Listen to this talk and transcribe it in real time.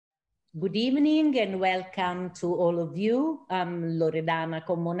Good evening and welcome to all of you. I'm Loredana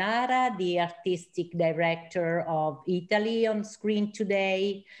Commonara, the artistic director of Italy on Screen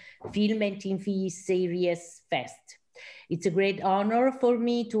Today, Film&TvSeries Fest. It's a great honor for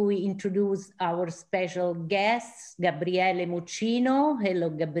me to introduce our special guests, Gabriele Muccino. Hello,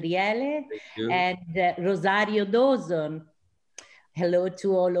 Gabriele. And Rosario Dawson. Hello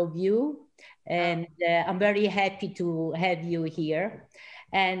to all of you. And I'm very happy to have you here.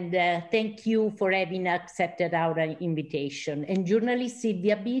 And thank you for having accepted our invitation. And journalist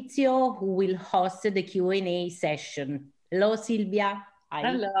Silvia Bizio, who will host the Q&A session. Hello, Silvia. Hi.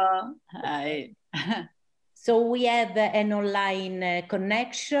 Hello. Hi. So we have an online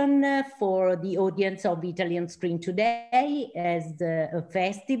connection for the audience of Italian Screen Today as a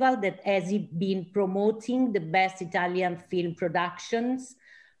festival that has been promoting the best Italian film productions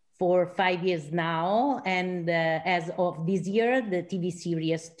for 5 years now. And as of this year, the TV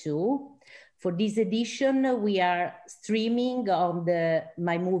series too. For this edition, we are streaming on the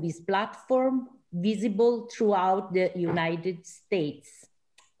My Movies platform, visible throughout the United States.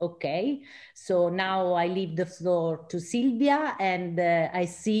 Okay, so now I leave the floor to Silvia and I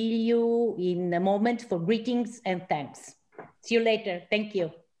see you in a moment for greetings and thanks. See you later. Thank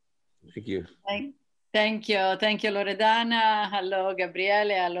you. Thank you. Thank you. Thank you, Loredana. Hello,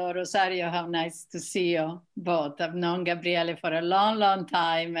 Gabriele. Hello, Rosario. How nice to see you both. I've known Gabriele for a long, long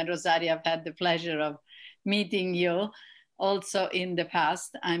time. And Rosario, I've had the pleasure of meeting you also in the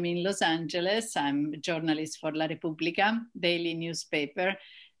past. I'm in Los Angeles. I'm a journalist for La Repubblica, daily newspaper.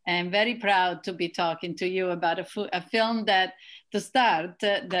 I'm very proud to be talking to you about a film that, to start,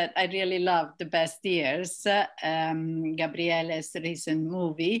 that I really loved, The Best Years, Gabriele's recent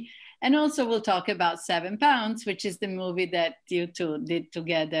movie. And also we'll talk about 7 Pounds, which is the movie that you two did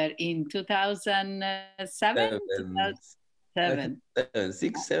together in 2007? 7,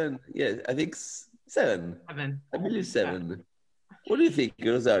 6, 7, yeah, I think 7. 7. I believe 7. Yeah. What do you think,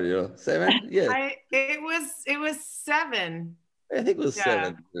 Rosario? 7? Yes. It was 7. I think it was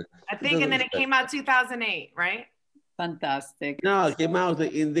 7. I think, and then it came out 2008, right? Fantastic. No, it came out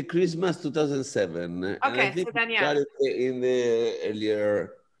in the Christmas 2007. Okay, and I think so then, yeah. got it in the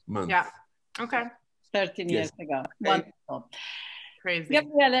earlier month. Yeah, okay. 13 years ago. Wonderful. Crazy.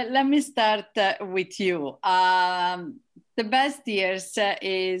 Gabriele, let me start with you. The Best Years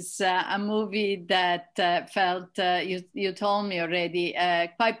is a movie that felt, you told me already,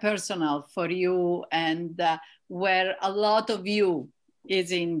 quite personal for you and where a lot of you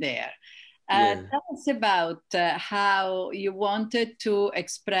is in there. Tell us about how you wanted to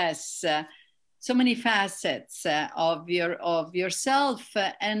express so many facets of yourself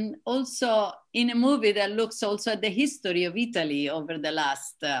and also in a movie that looks also at the history of Italy over the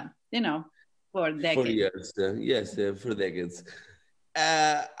last, 4 decades. 4 years, yes, 4 decades.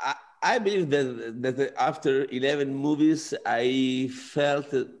 I believe that after 11 movies, I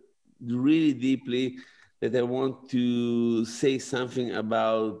felt really deeply that I want to say something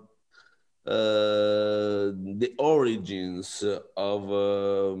about the origins of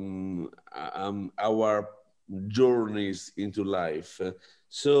our journeys into life.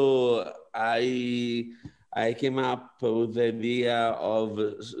 So I came up with the idea of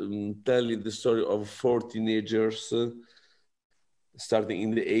telling the story of 4 teenagers starting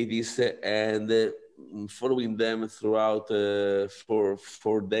in the 80s and following them throughout for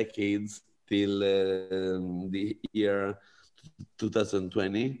 4 decades till the year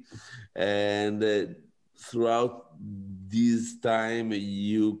 2020. And throughout this time,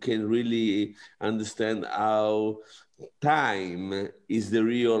 you can really understand how time is the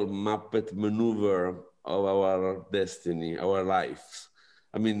real Muppet maneuver of our destiny, our lives.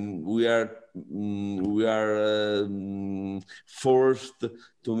 I mean, we are forced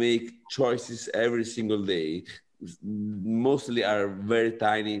to make choices every single day. Mostly are very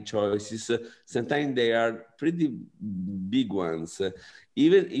tiny choices. Sometimes they are pretty big ones,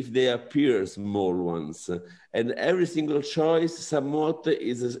 even if they appear small ones. And every single choice somewhat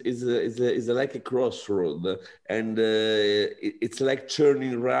is like a crossroad, and it's like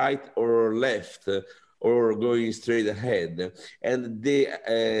turning right or left or going straight ahead. And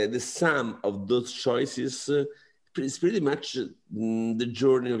the sum of those choices is pretty much the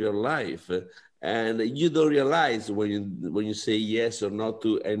journey of your life. And you don't realize when you say yes or not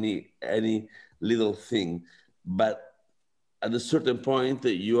to any little thing, but at a certain point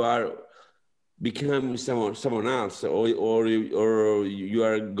you are becoming someone else, or you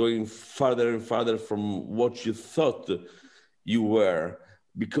are going farther and farther from what you thought you were,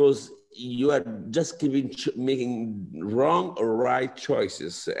 because you are just making wrong or right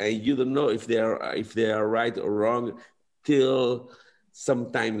choices, and you don't know if they are right or wrong till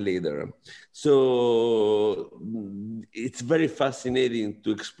some time later. So it's very fascinating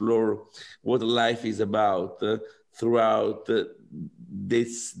to explore what life is about throughout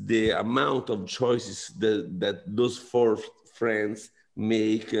the amount of choices that those four friends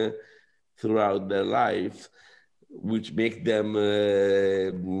make throughout their life, which make them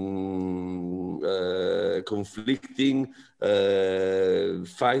conflicting,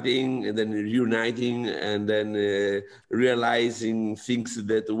 fighting, and then reuniting, and then realizing things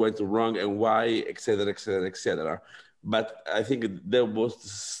that went wrong and why, etc., etc., etc. But I think there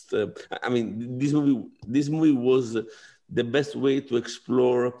was, I mean, this movie was the best way to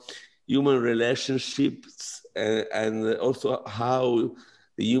explore human relationships and also how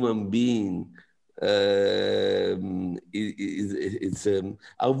the human being it's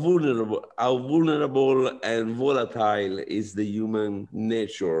how vulnerable and volatile is the human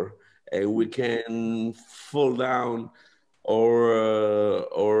nature, and we can fall down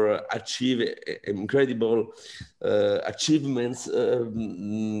or achieve incredible achievements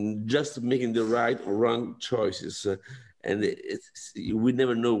just making the right or wrong choices, and we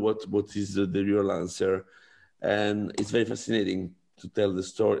never know what is the real answer, and it's very fascinating to tell the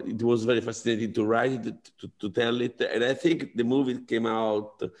story. It was very fascinating to write it, to tell it, and I think the movie came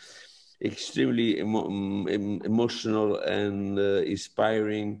out extremely emotional and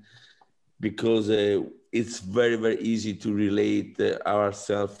inspiring, because it's very, very easy to relate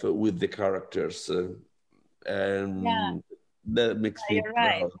ourselves with the characters, and that makes me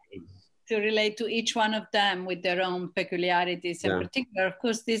proud. To relate to each one of them with their own peculiarities. In particular, of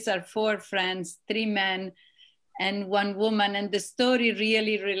course, these are four friends, three men and one woman, and the story it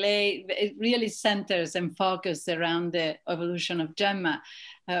really centers and focuses around the evolution of Gemma,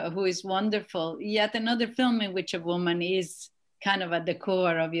 who is wonderful. Yet another film in which a woman is kind of at the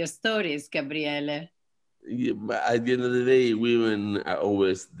core of your stories, Gabriele. Yeah, but at the end of the day, women are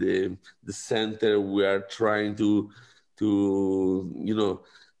always the center. We are trying to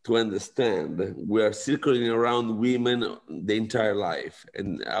understand. We are circling around women the entire life,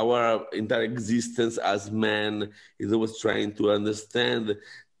 and our entire existence as men is always trying to understand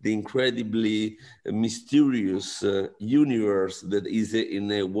the incredibly mysterious universe that is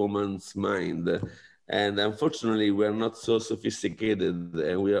in a woman's mind. And unfortunately, we are not so sophisticated,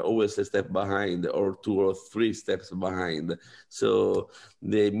 and we are always a step behind, or 2 or 3 steps behind. So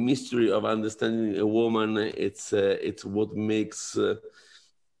the mystery of understanding a woman, it's what makes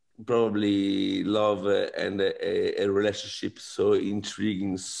probably love and a relationship so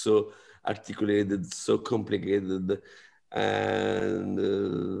intriguing, so articulated, so complicated,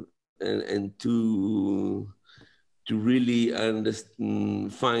 and to really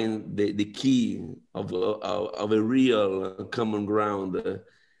understand, find the key of a real common ground.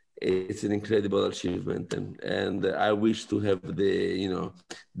 It's an incredible achievement, and I wish to have the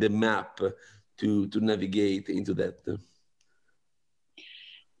map to navigate into that.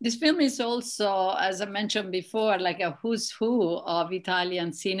 This film is also, as I mentioned before, like a who's who of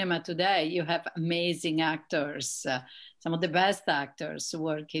Italian cinema today. You have amazing actors, some of the best actors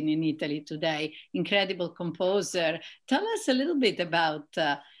working in Italy today, incredible composer. Tell us a little bit about,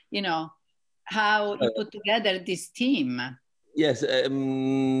 how you put together this team. Yes, I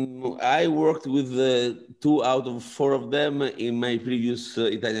worked with 2 out of 4 of them in my previous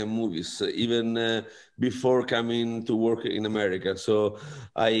Italian movies, even before coming to work in America. So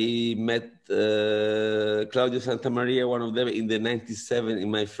I met Claudio Santamaria, one of them, in the 97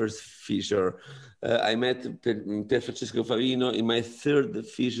 in my first feature. I met Pier Francesco Favino in my third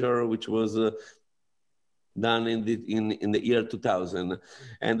feature, which was done in the year 2000.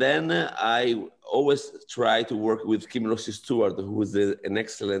 And then I always try to work with Kim Rossi Stewart, who is an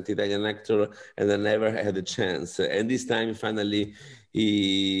excellent Italian actor, and I never had a chance. And this time, finally,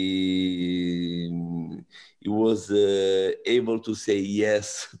 he was able to say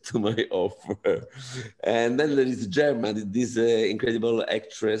yes to my offer. And then there is Gemma, this incredible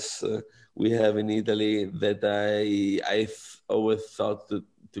actress we have in Italy that I always thought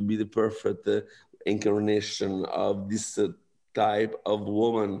to be the perfect incarnation of this type of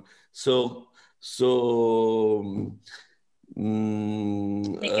woman.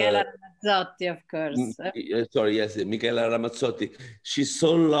 Michela Ramazzotti, of course. Sorry, yes, Michela Ramazzotti. She's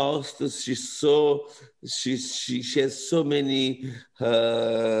so lost. She has so many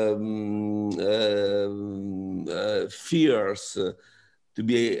fears to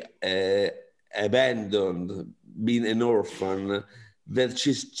be abandoned, being an orphan, that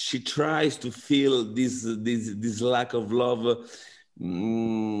she tries to feel this lack of love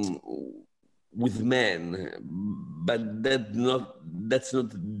with men, but that's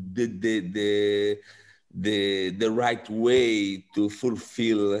not the right way to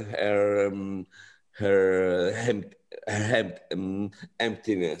fulfill her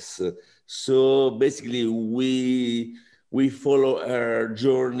emptiness. So basically, we follow her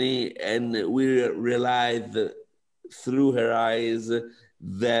journey, and we realize through her eyes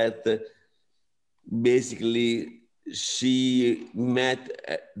that basically she met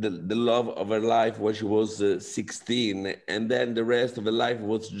the love of her life when she was 16, and then the rest of her life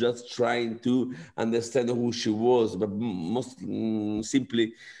was just trying to understand who she was. But most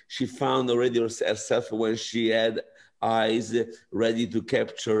simply, she found already herself when she had eyes ready to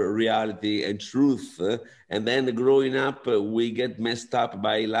capture reality and truth. And then growing up, we get messed up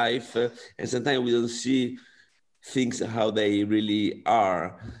by life, and sometimes we don't see things how they really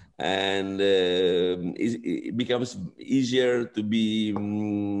are, and it becomes easier to be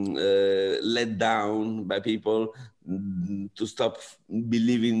let down by people, to stop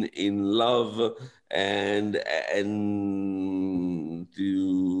believing in love, and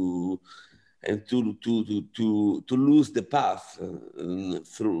to lose the path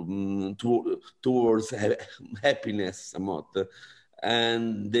towards happiness somewhat.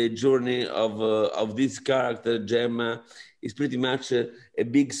 And the journey of this character, Gemma, is pretty much a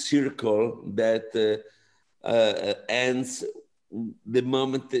big circle that ends the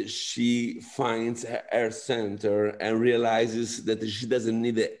moment that she finds her center and realizes that she doesn't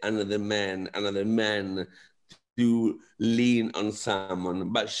need another man to lean on someone,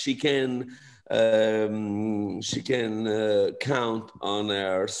 but she can count on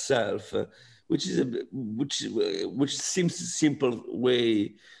herself, which seems a simple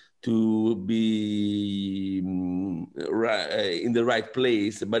way to be in the right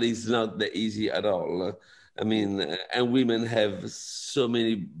place, but it's not that easy at all. I mean, and women have so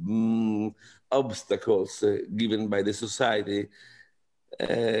many obstacles given by the society.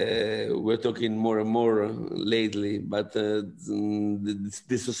 We're talking more and more lately, but the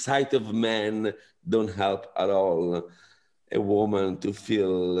society of men don't help at all a woman to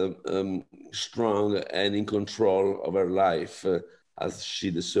feel strong and in control of her life as she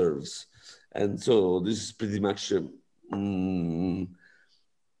deserves. And so this is pretty much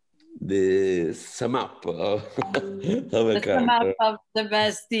the sum up of a character. Sum up of the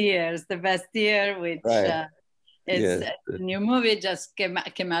best years, which right. is a new movie, just came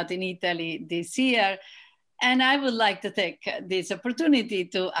out in Italy this year. And I would like to take this opportunity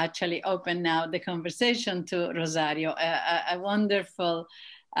to actually open now the conversation to Rosario, a wonderful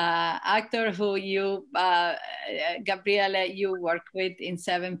actor who you, Gabriele, you work with in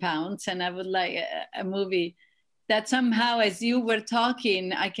 7 Pounds. And I would like a movie that somehow, as you were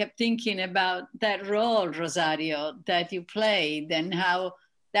talking, I kept thinking about that role, Rosario, that you played, and how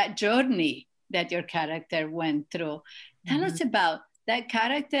that journey that your character went through. Tell us about that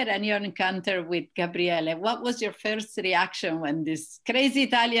character and your encounter with Gabriele. What was your first reaction when this crazy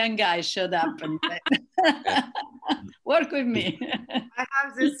Italian guy showed up and said, work with me? I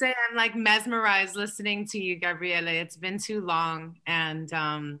have to say, I'm like mesmerized listening to you, Gabriele. It's been too long. And,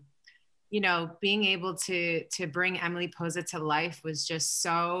 you know, being able to bring Emily Posa to life was just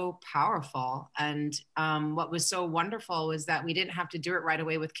so powerful. And what was so wonderful was that we didn't have to do it right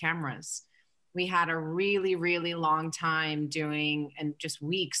away with cameras. We had a really, really long time doing, and just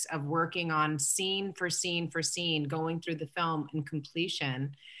weeks of working on scene for scene for scene, going through the film in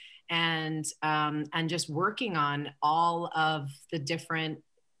completion, and just working on all of the different,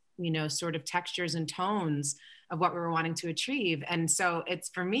 you know, sort of textures and tones of what we were wanting to achieve. And so it's,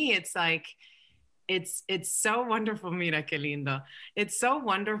 for me, it's like, it's so wonderful, mira que lindo. It's so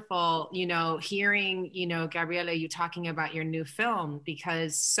wonderful, you know, hearing, you know, Gabriele, you talking about your new film,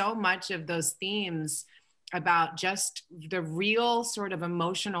 because so much of those themes about just the real sort of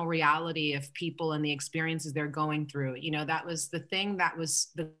emotional reality of people and the experiences they're going through, you know, that was the thing that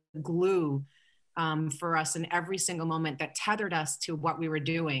was the glue for us in every single moment that tethered us to what we were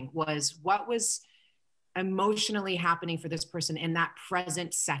doing, was what was emotionally happening for this person in that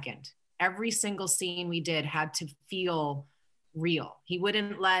present second. Every single scene we did had to feel real. He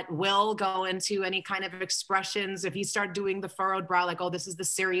wouldn't let Will go into any kind of expressions. If he started doing the furrowed brow, like, oh, this is the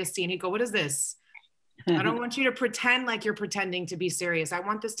serious scene, he'd go, what is this? I don't want you to pretend like you're pretending to be serious. I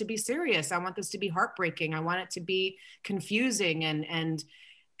want this to be serious. I want this to be heartbreaking. I want it to be confusing and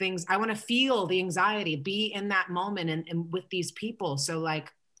things. I want to feel the anxiety, be in that moment and with these people. So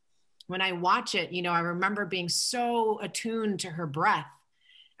like when I watch it, you know, I remember being so attuned to her breath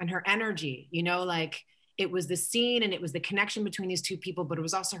and her energy, you know, like it was the scene and it was the connection between these two people, but it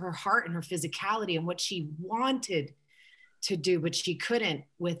was also her heart and her physicality and what she wanted to do, but she couldn't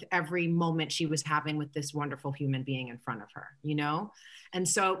with every moment she was having with this wonderful human being in front of her, you know? And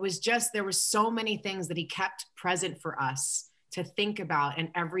so it was just, there were so many things that he kept present for us to think about in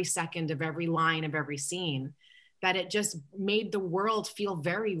every second of every line of every scene, that it just made the world feel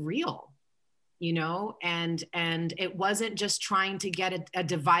very real, you know? And it wasn't just trying to get a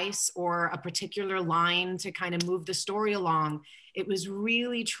device or a particular line to kind of move the story along. It was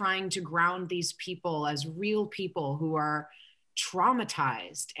really trying to ground these people as real people who are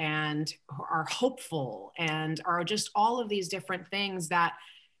traumatized and are hopeful and are just all of these different things that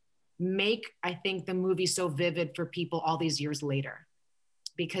make, I think, the movie so vivid for people all these years later.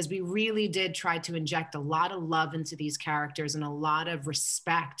 Because we really did try to inject a lot of love into these characters and a lot of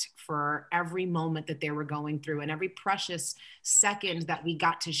respect for every moment that they were going through and every precious second that we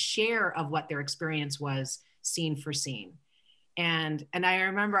got to share of what their experience was, scene for scene. And I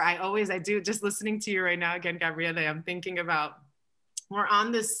remember, I do, just listening to you right now again, Gabriele, I'm thinking about,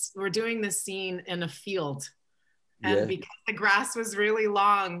 we're doing this scene in a field, and because the grass was really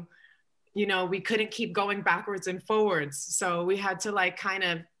long, you know, we couldn't keep going backwards and forwards. So we had to like kind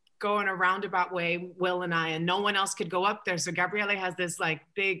of go in a roundabout way, Will and I, and no one else could go up there. So Gabriele has this like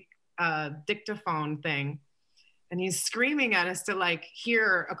big dictaphone thing, and he's screaming at us to like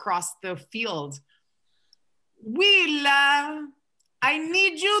hear across the field, Will, I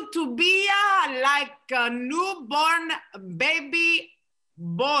need you to be like a newborn baby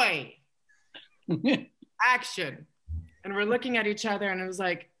boy. Action. And we're looking at each other, and it was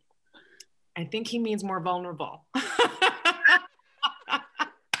like, I think he means more vulnerable.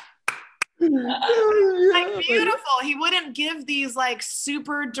 Like beautiful. He wouldn't give these like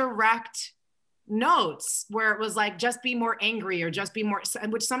super direct notes where it was like, just be more angry or just be more,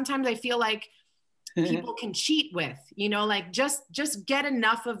 which sometimes I feel like people can cheat with, you know, like just get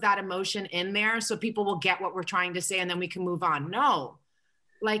enough of that emotion in there so people will get what we're trying to say and then we can move on. No,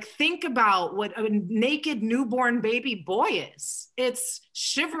 like think about what a naked newborn baby boy is. It's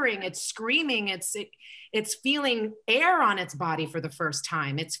shivering, it's screaming, it's feeling air on its body for the first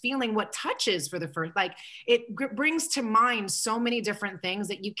time. It's feeling what touches for the first, like it brings to mind so many different things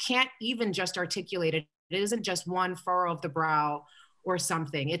that you can't even just articulate it. It isn't just one furrow of the brow or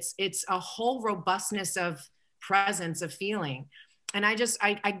something. It's a whole robustness of presence, of feeling. And I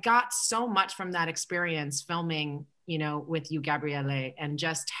got so much from that experience filming, you know, with you, Gabriele, and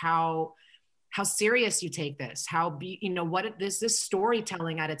just how serious you take this, this is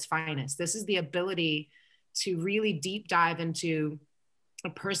storytelling at its finest. This is the ability to really deep dive into a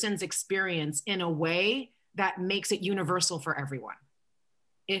person's experience in a way that makes it universal for everyone.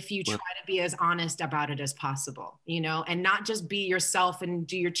 If you try to be as honest about it as possible, you know, and not just be yourself and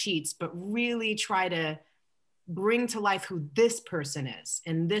do your cheats, but really try to bring to life who this person is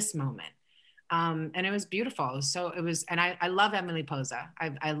in this moment. And it was beautiful. And I love Emily Posa.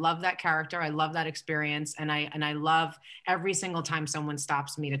 I love that character. I love that experience. And I love every single time someone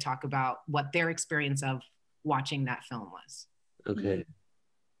stops me to talk about what their experience of watching that film was. Okay.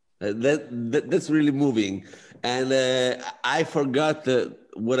 That's really moving. And I forgot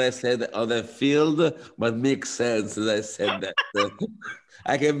what I said on the field, but makes sense that I said that. So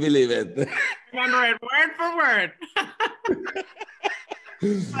I can believe it. Remember it word for word.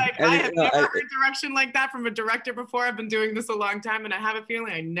 Like, I have never heard direction like that from a director before. I've been doing this a long time, and I have a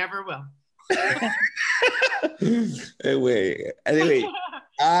feeling I never will. Anyway,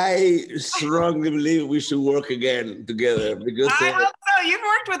 I strongly believe we should work again together because I hope so. You've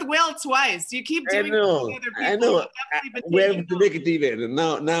worked with Will twice. You keep doing it with other people. I know. We have to make it even.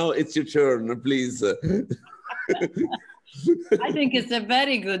 Now it's your turn, please. I think it's a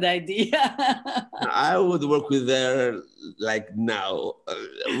very good idea. I would work with her like now,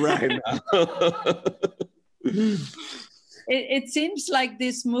 right now. It seems like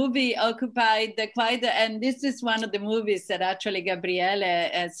this movie occupied and this is one of the movies that actually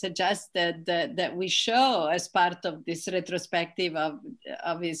Gabriele suggested that we show as part of this retrospective of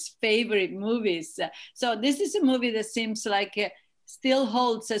his favorite movies. So this is a movie that seems like still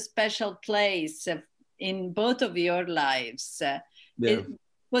holds a special place in both of your lives.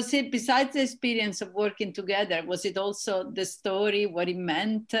 Was it, besides the experience of working together, was it also the story, what it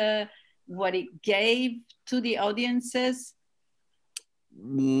meant, what it gave to the audiences?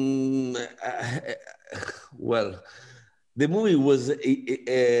 Well, the movie was a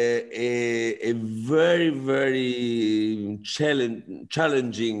very, very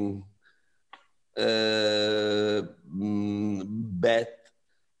challenging bet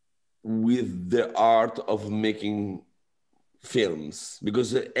with the art of making films,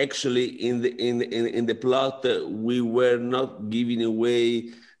 because actually in the plot we were not giving away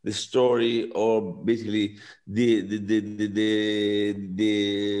the story, or basically the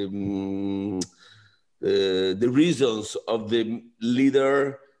reasons of the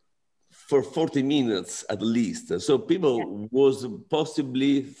leader for 40 minutes at least. So people was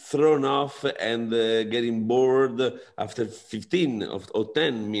possibly thrown off and getting bored after 15 or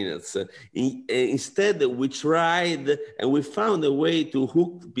 10 minutes. Instead, we tried and we found a way to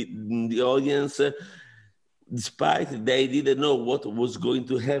hook the audience, despite they didn't know what was going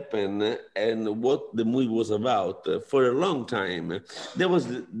to happen and what the movie was about for a long time. That was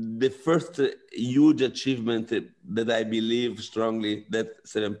the first huge achievement that I believe strongly that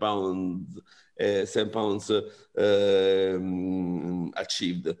 7 Pounds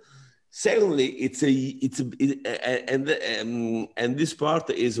achieved. Secondly, and this part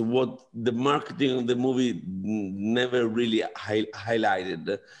is what the marketing of the movie never really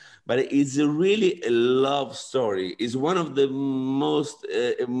highlighted. But it's really a love story. It's one of the most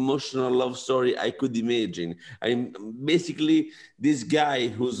emotional love story I could imagine. I'm basically this guy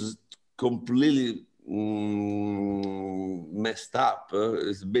who's completely messed up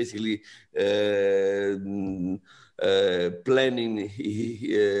is basically planning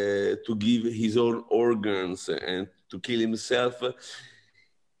to give his own organs and to kill himself.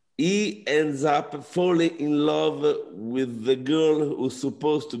 He ends up falling in love with the girl who's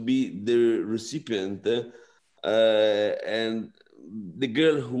supposed to be the recipient, and the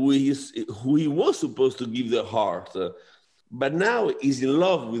girl who he was supposed to give the heart, but now he's in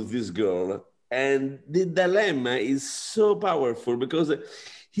love with this girl. And the dilemma is so powerful because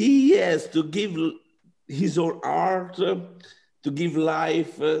he has to give his own heart, to give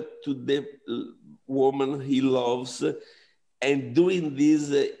life to the woman he loves. And doing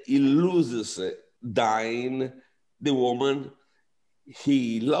this, he loses dying the woman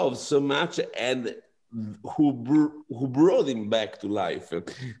he loves so much and who brought him back to life.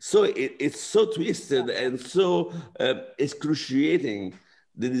 So it's so twisted and so excruciating,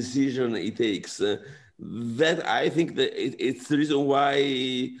 the decision he takes, that I think that it's the reason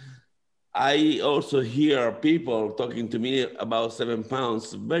why I also hear people talking to me about 7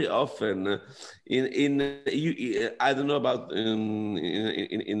 Pounds very often. I don't know about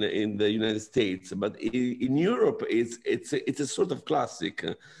in the United States, but in Europe it's a sort of classic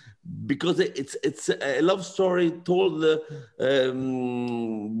because it's a love story told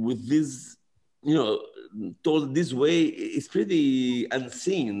with this, told this way. It's pretty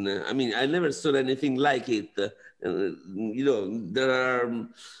unseen. I mean, I never saw anything like it. There are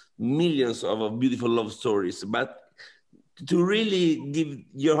millions of beautiful love stories, but to really give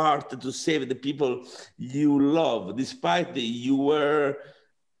your heart to save the people you love, despite you were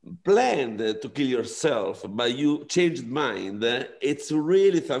planned to kill yourself, but you changed mind, it's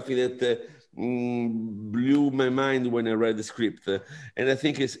really something that blew my mind when I read the script. And I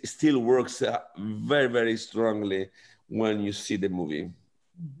think it still works very, very strongly when you see the movie.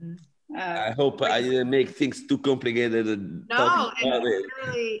 Mm-hmm. I hope I didn't make things too complicated. No, and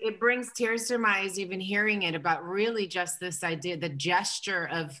really, it brings tears to my eyes even hearing it, about really just this idea, the gesture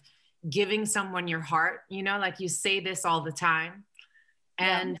of giving someone your heart, like you say this all the time.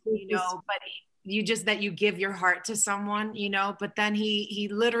 And, but you just, that you give your heart to someone, but then he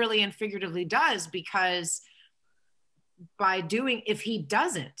literally and figuratively does, because by doing, if he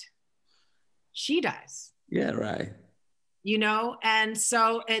doesn't, she dies. Yeah, right. And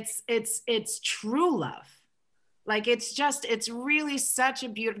so it's true love. Like, it's really such a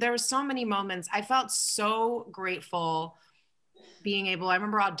beautiful, there were so many moments. I felt so grateful being able, I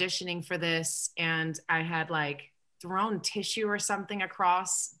remember auditioning for this and I had thrown tissue or something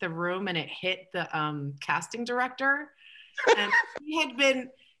across the room and it hit the casting director. And he had been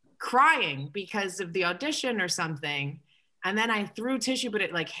crying because of the audition or something. And then I threw tissue, but it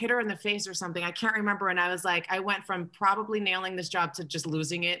hit her in the face or something. I can't remember. And I was I went from probably nailing this job to just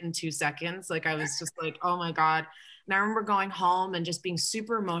losing it in 2 seconds. I was just oh my God. And I remember going home and just being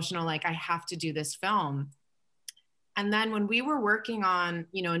super emotional. I have to do this film. And then when we were working on,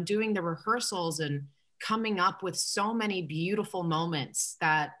 and doing the rehearsals and coming up with so many beautiful moments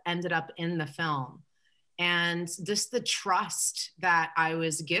that ended up in the film, and just the trust that I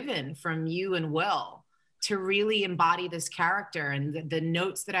was given from you and Will to really embody this character, and the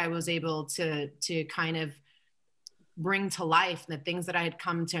notes that I was able to kind of bring to life, and the things that I had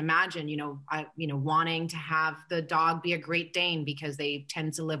come to imagine, wanting to have the dog be a Great Dane because they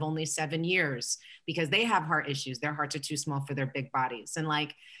tend to live only 7 years because they have heart issues. Their hearts are too small for their big bodies. And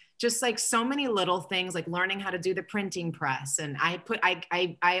just so many little things, learning how to do the printing press. And I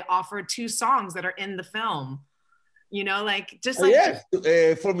offered 2 songs that are in the film. Formidable.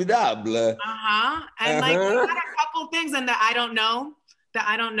 And I had a couple things and that I don't know, the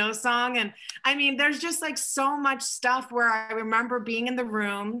I Don't Know song. And I mean, there's just like so much stuff where I remember being in the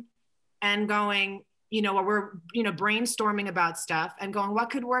room and going, you know, we're, you know, brainstorming about stuff and going, what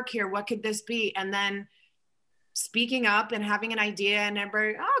could work here? What could this be? And then speaking up and having an idea and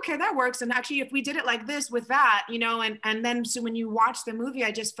everybody, oh, okay, that works. And actually, if we did it like this with that, you know, and then so when you watch the movie,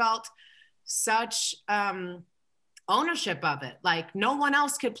 I just felt such ownership of it. Like no one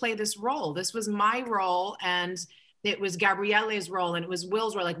else could play this role. This was my role, and it was Gabriele's role, and it was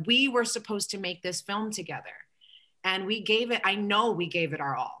Will's role. Like we were supposed to make this film together, and we gave it, I know we gave it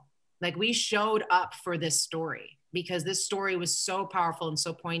our all. Like we showed up for this story because this story was so powerful and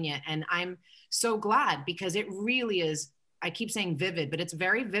so poignant. And I'm so glad because it really is, I keep saying vivid, but it's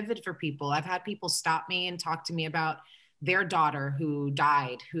very vivid for people. I've had people stop me and talk to me about their daughter who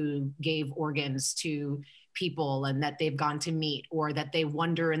died, who gave organs to people and that they've gone to meet, or that they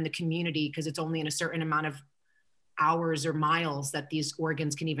wonder in the community because it's only in a certain amount of hours or miles that these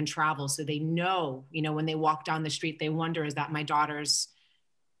organs can even travel. So they know, you know, when they walk down the street, they wonder, is that my daughter's,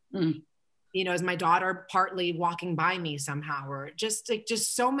 you know, is my daughter partly walking by me somehow? Or just like,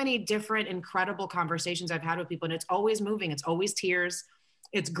 just so many different incredible conversations I've had with people. And it's always moving. It's always tears.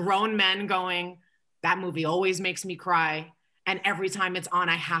 It's grown men going, that movie always makes me cry. And every time it's on,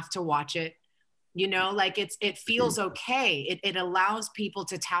 I have to watch it. You know, like it feels okay. It allows people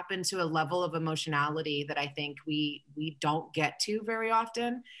to tap into a level of emotionality that I think we don't get to very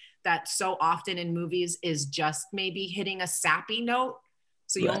often. That so often in movies is just maybe hitting a sappy note.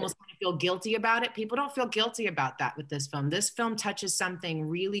 So you almost kind of feel guilty about it. People don't feel guilty about that with this film. This film touches something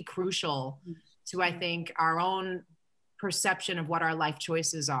really crucial to, I think, our own perception of what our life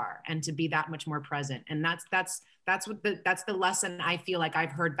choices are, and to be that much more present. And that's the lesson I feel like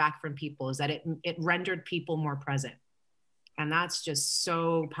I've heard back from people, is that it rendered people more present. And that's just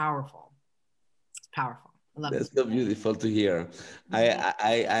so powerful. It's powerful. I love it. That's so beautiful to hear.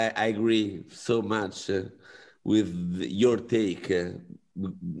 I agree so much with your take.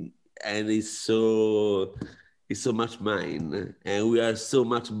 And it's so much mine, and we are so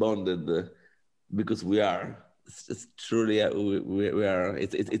much bonded because we are. It's truly we are.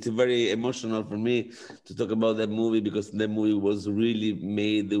 It's very emotional for me to talk about that movie, because the movie was really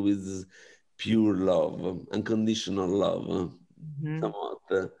made with pure love, unconditional love. Somewhat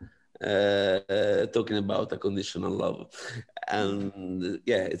talking about unconditional love, and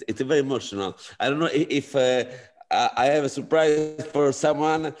yeah, it's very emotional. I don't know if. I have a surprise for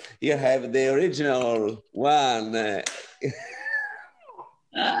someone. You have the original one. That's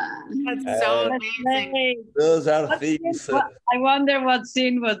so amazing. Those are things. I wonder what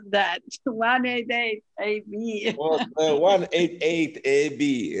scene was that. 188 AB. 188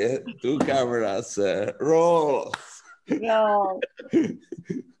 AB. Two cameras. Roll. No.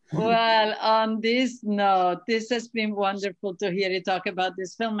 Well, on this note, this has been wonderful to hear you talk about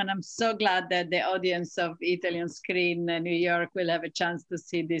this film, and I'm so glad that the audience of Italian Screen New York will have a chance to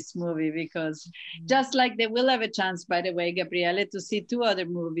see this movie, because just like they will have a chance, by the way, Gabriele, to see two other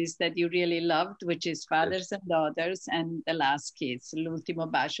movies that you really loved, which is Fathers and Daughters and The Last Kiss, L'Ultimo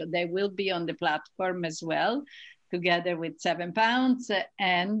Bacio. They will be on the platform as well, together with 7 Pounds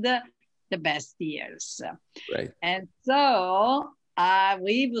and The Best Years. Right. And so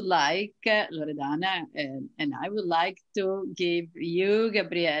we would like, Loredana and I would like to give you,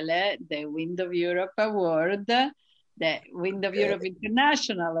 Gabriele, the Wind of Europe Award, the Wind of Europe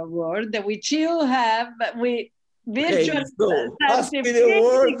International Award, which you have, we virtually, so pass me the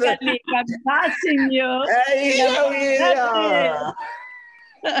award. I'm passing you. Hey, yeah.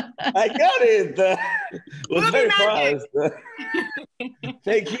 I got it. It was very fast.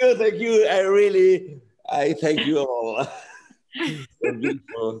 Thank you. I thank you all.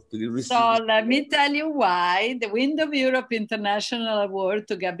 So let me tell you why. The Wind of Europe International Award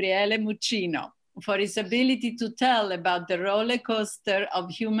to Gabriele Muccino for his ability to tell about the roller coaster of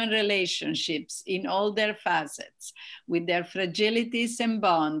human relationships in all their facets, with their fragilities and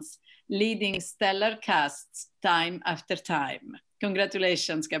bonds, leading stellar casts time after time.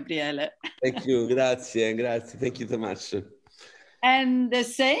 Congratulations, Gabriele. Thank you. Grazie. Thank you so much. And the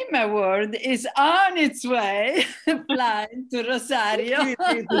same award is on its way, flying to Rosario.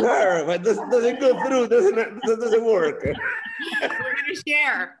 To her, but doesn't go through, doesn't work. We're going to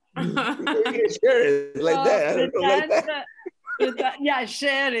share. We're going to share it like that. Yeah,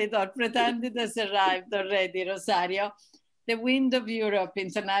 share it or pretend it has arrived already, Rosario. The Wind of Europe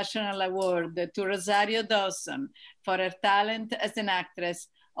International Award to Rosario Dawson for her talent as an actress,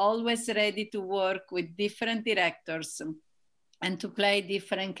 always ready to work with different directors and to play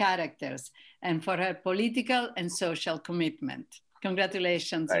different characters, and for her political and social commitment.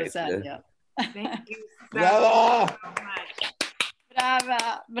 Congratulations, Rosario. Thank you so much.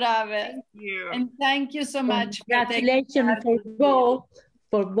 Brava, brava. Thank you. And thank you so much. Congratulations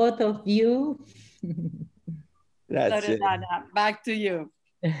for both of you. Grazie. Loredana, back to you.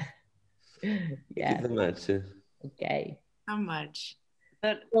 Thank you so much. Okay. So much.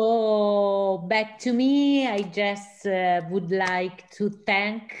 So back to me, I just would like to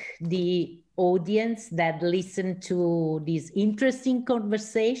thank the audience that listened to this interesting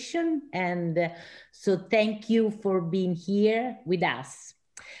conversation. And so thank you for being here with us.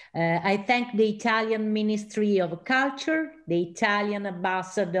 I thank the Italian Ministry of Culture, the Italian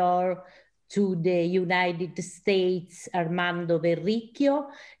ambassador to the United States, Armando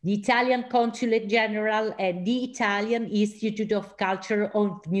Verricchio, the Italian Consulate General, and the Italian Institute of Culture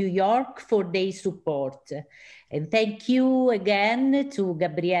of New York for their support. And thank you again to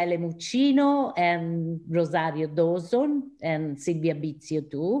Gabriele Muccino and Rosario Dawson and Silvia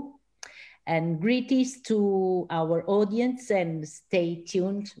Bizio too. And greetings to our audience and stay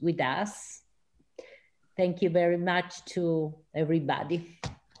tuned with us. Thank you very much to everybody.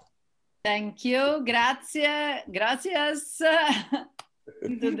 Thank you. Grazie. Gracias.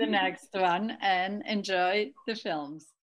 To the next one and enjoy the films.